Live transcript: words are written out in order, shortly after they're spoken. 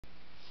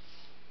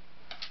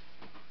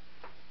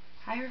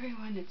Hi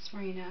everyone, it's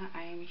Marina.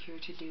 I am here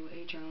to do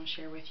a journal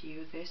share with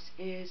you. This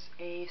is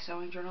a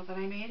sewing journal that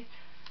I made.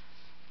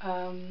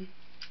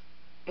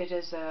 It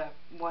is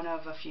one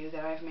of a few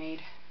that I've made.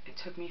 It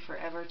took me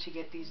forever to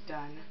get these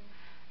done.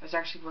 I was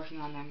actually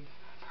working on them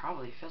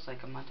probably feels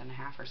like a month and a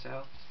half or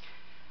so.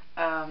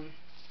 I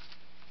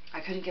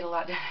couldn't get a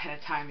lot done at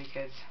a time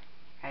because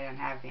I didn't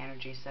have the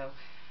energy, so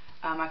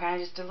I kind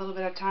of just did a little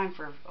bit of time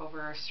for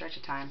over a stretch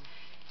of time,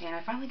 and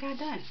I finally got it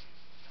done.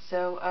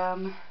 So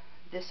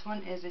this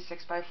one is a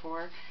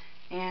 6x4,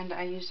 and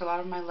I used a lot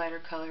of my lighter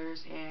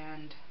colors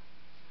and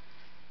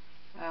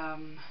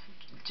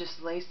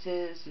just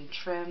laces and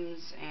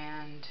trims,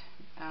 and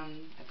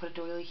I put a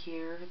doily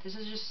here. This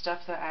is just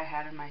stuff that I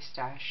had in my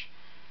stash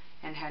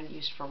and hadn't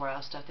used for a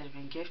while, stuff that had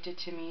been gifted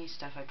to me,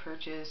 stuff I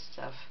purchased,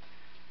 stuff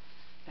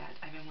that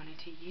I've been wanting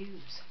to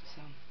use.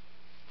 So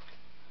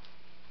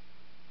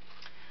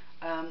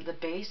the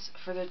base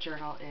for the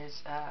journal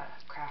is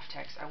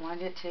Craftyirena. I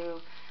wanted it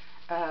to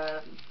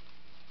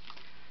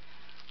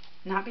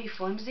not be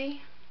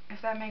flimsy,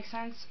 if that makes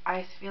sense.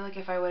 I feel like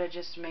if I would have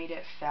just made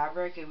it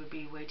fabric, it would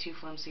be way too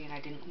flimsy, and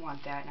I didn't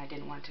want that, and I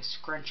didn't want it to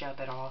scrunch up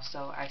at all.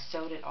 So I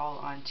sewed it all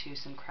onto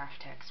some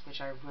Craftyirena,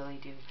 which I really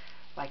do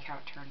like how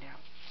it turned out.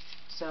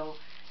 So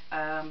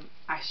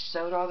I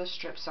sewed all the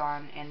strips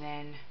on, and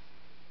then,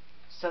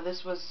 so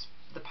this was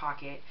the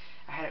pocket.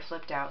 I had it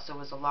flipped out, so it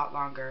was a lot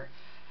longer.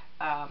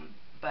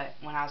 But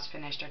when I was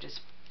finished, I just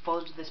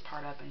folded this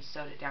part up and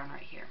sewed it down right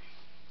here.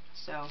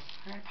 So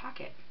I got a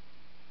pocket.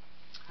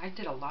 I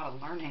did a lot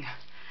of learning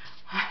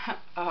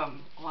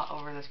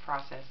over this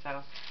process.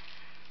 So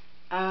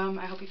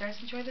I hope you guys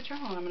enjoy the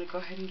journal, and I'm going to go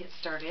ahead and get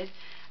started.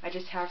 I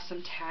just have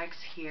some tags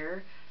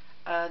here.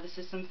 This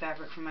is some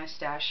fabric from my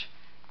stash.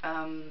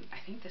 I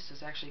think this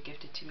was actually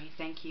gifted to me.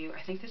 Thank you.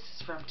 I think this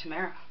is from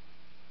Tamara.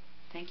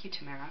 Thank you,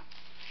 Tamara.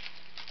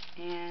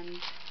 And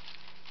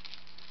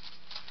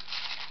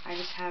I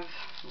just have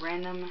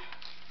random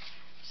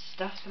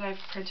stuff that I've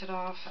printed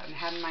off and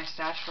had in my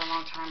stash for a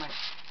long time. I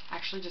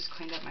actually just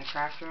cleaned up my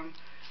craft room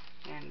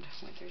and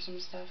went through some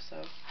stuff,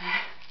 so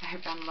I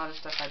found a lot of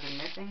stuff I've been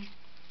missing.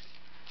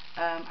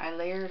 I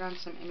layered on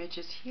some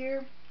images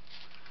here,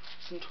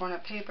 some torn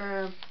up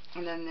paper,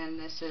 and then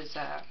this is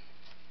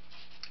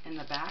in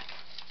the back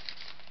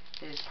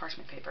is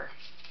parchment paper.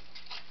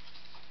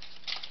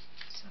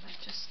 So that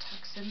just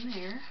tucks in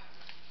there,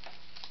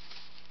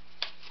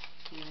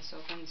 and this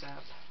opens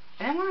up.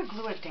 I didn't want to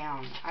glue it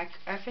down.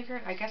 I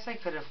figured, I guess I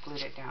could have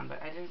glued it down,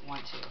 but I didn't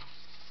want to.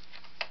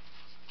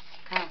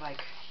 Kind of like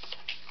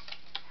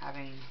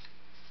having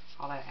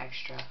all that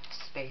extra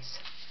space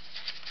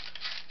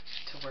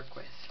to work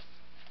with.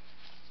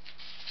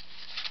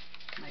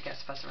 And I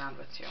guess fuss around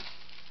with too.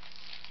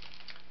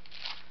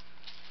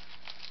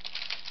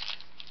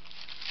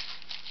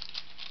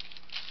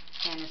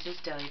 And this is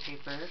deli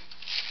paper.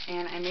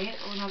 And I made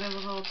another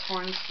little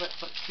torn slip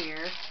book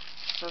here.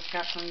 So it's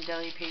got some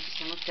deli pages,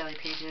 some deli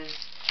pages,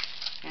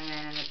 and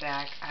then in the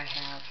back I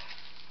have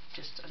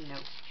just a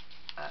note,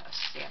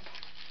 stamp,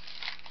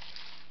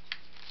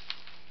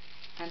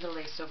 and the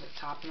lace over the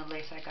top. And the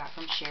lace I got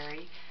from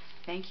Sherry.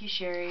 Thank you,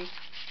 Sherry.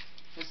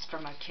 This is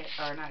from a kit,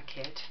 or not a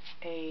kit,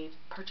 a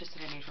purchase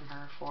that I made from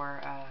her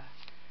for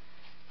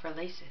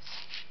laces.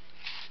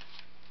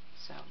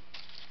 So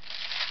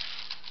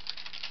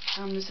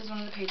this is one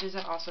of the pages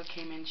that also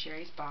came in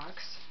Sherry's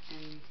box,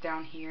 and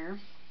down here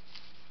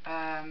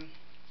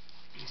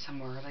some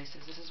more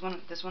laces.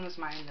 This one is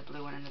mine, the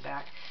blue one in the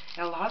back.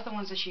 And a lot of the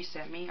ones that she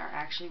sent me are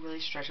actually really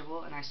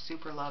stretchable, and I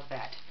super love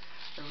that.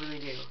 I really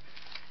do.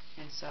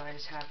 And so I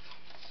just have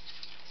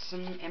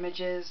some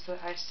images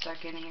that I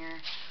stuck in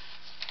here.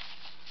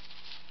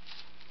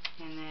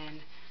 And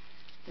then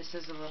this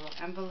is a little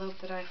envelope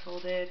that I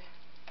folded.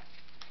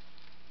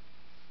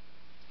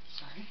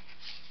 Sorry.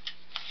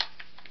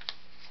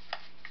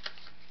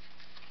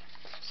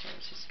 So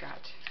it's just got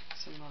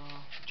some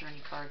little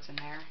journey cards in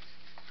there.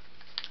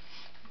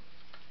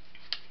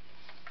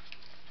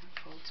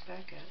 That folds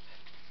back up.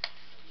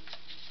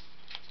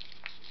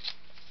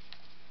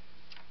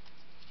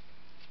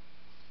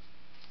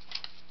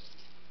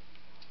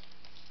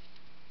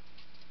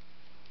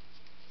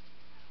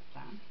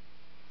 Hold on.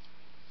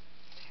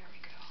 There we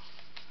go.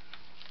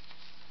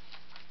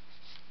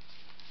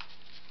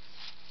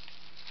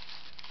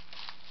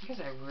 Because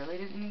I really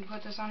didn't need to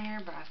put this on here,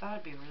 but I thought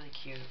it'd be really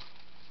cute.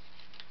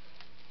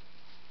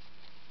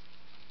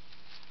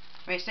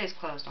 I mean, it stays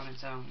closed on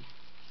its own.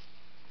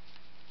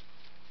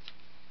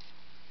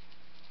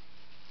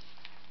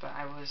 But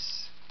I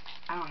was,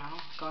 I don't know,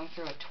 going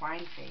through a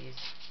twine phase.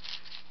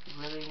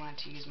 Really wanted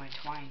to use my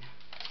twine.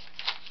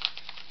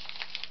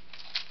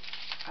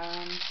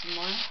 Some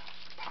more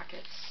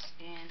pockets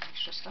and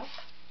extra stuff.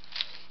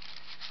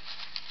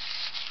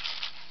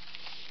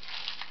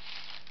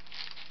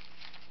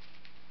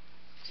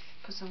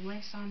 Put some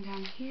lace on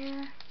down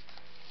here.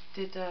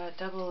 Did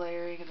double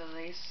layering of the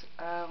lace.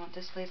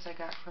 This lace I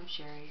got from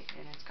Sherry,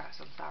 and it's got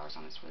some flowers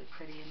on it. It's really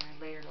pretty, and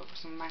I layered over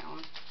some of my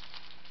own.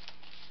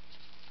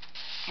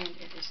 And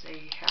it is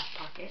a half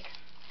pocket.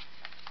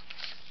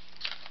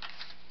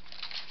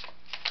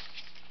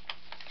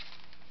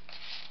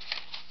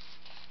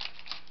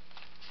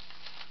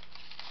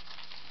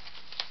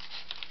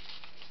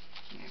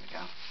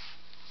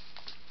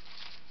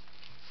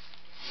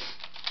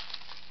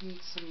 And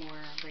some more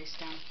lace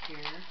down here.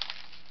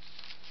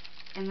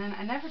 And then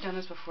I never done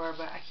this before,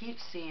 but I keep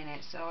seeing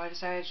it, so I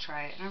decided to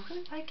try it, and I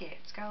really like it.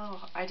 It's got a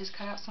little. I just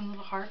cut out some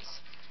little hearts,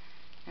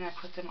 and I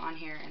put them on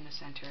here in the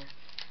center.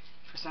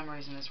 For some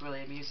reason, this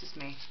really amuses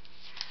me,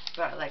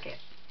 but I like it.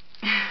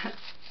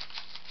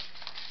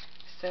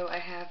 So I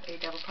have a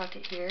double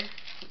pocket here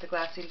with the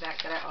glassine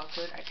back that I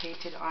altered. I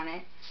painted on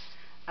it.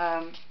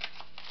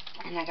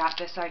 And I got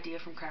this idea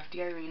from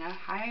Craftyirena.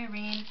 Hi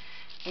Irene,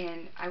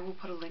 and I will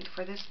put a link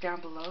for this down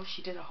below.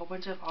 She did a whole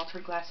bunch of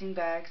altered glassine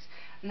bags,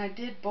 and I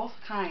did both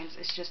kinds.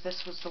 It's just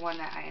this was the one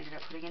that I ended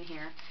up putting in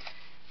here,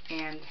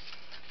 and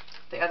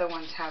the other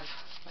ones have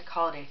like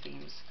holiday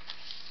themes.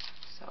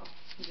 So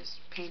you just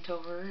paint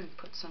over and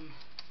put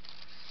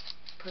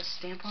a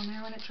stamp on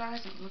there when it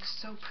dries, and it looks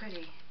so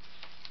pretty.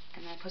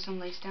 And then I put some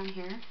lace down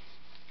here.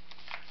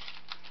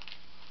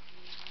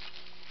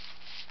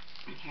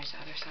 And here's the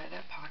other side of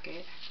that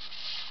pocket.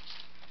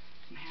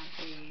 And I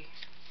have a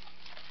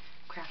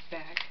craft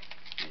bag.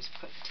 I just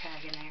put the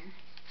tag in there.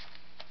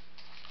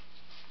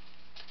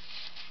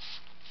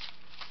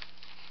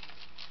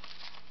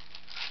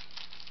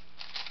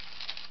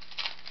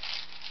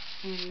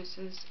 And this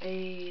is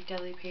a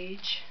deli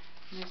page.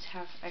 I just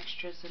have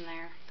extras in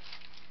there.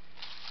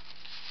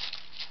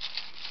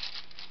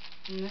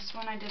 And this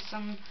one I did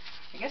some,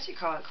 I guess you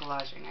call it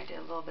collaging. I did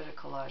a little bit of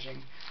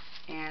collaging.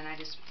 And I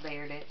just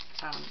layered it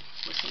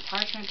with some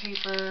parchment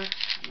paper,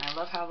 and I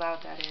love how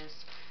loud that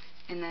is,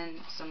 and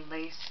then some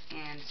lace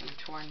and some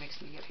torn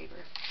mixed media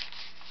paper.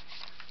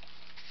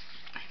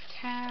 I have a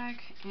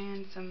tag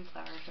and some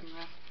flower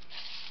ephemera.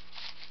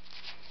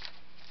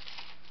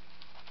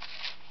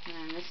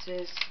 And this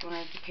is one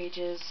of the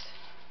pages,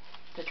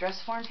 the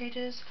dress form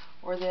pages,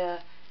 or the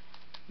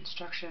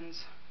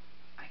instructions,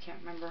 I can't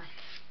remember,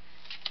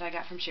 that I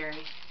got from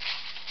Sherry.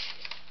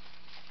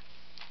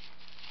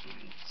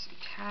 And some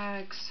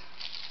tags,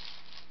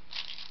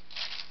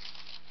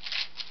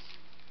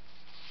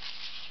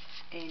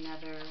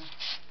 another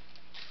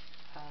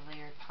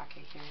layered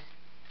pocket here,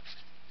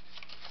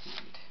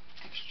 and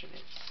extra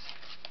bits.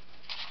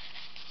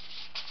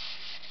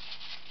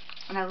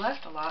 And I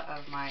left a lot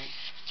of my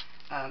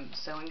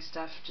sewing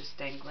stuff just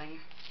dangling.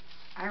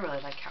 I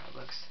really like how it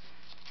looks.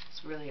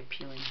 It's really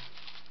appealing.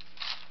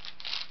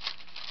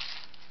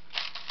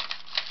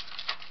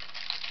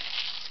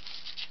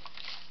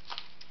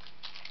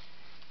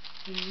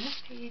 And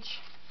this page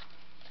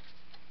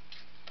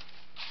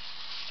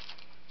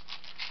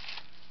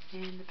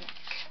and the back.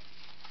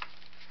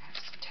 I have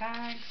some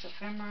tags,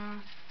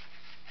 ephemera,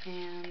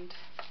 and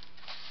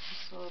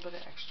just a little bit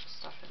of extra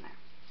stuff in there.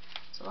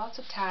 So lots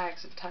of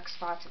tags and tuck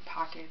spots and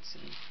pockets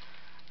and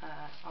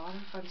a lot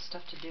of fun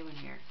stuff to do in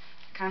here.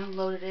 I kind of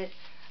loaded it.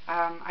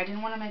 I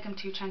didn't want to make them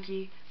too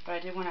chunky, but I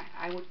did want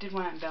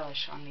to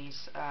embellish on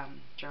these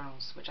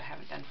journals, which I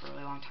haven't done for a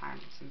really long time.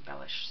 It's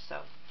embellished.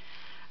 So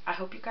I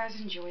hope you guys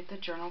enjoyed the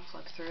journal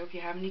flip through. If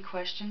you have any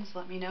questions,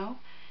 let me know,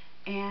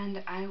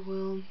 and I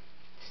will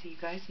see you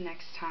guys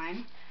next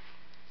time,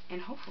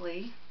 and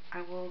hopefully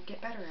I will get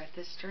better at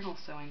this journal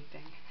sewing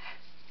thing.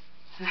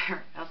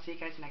 Alright, I'll see you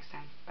guys next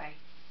time. Bye.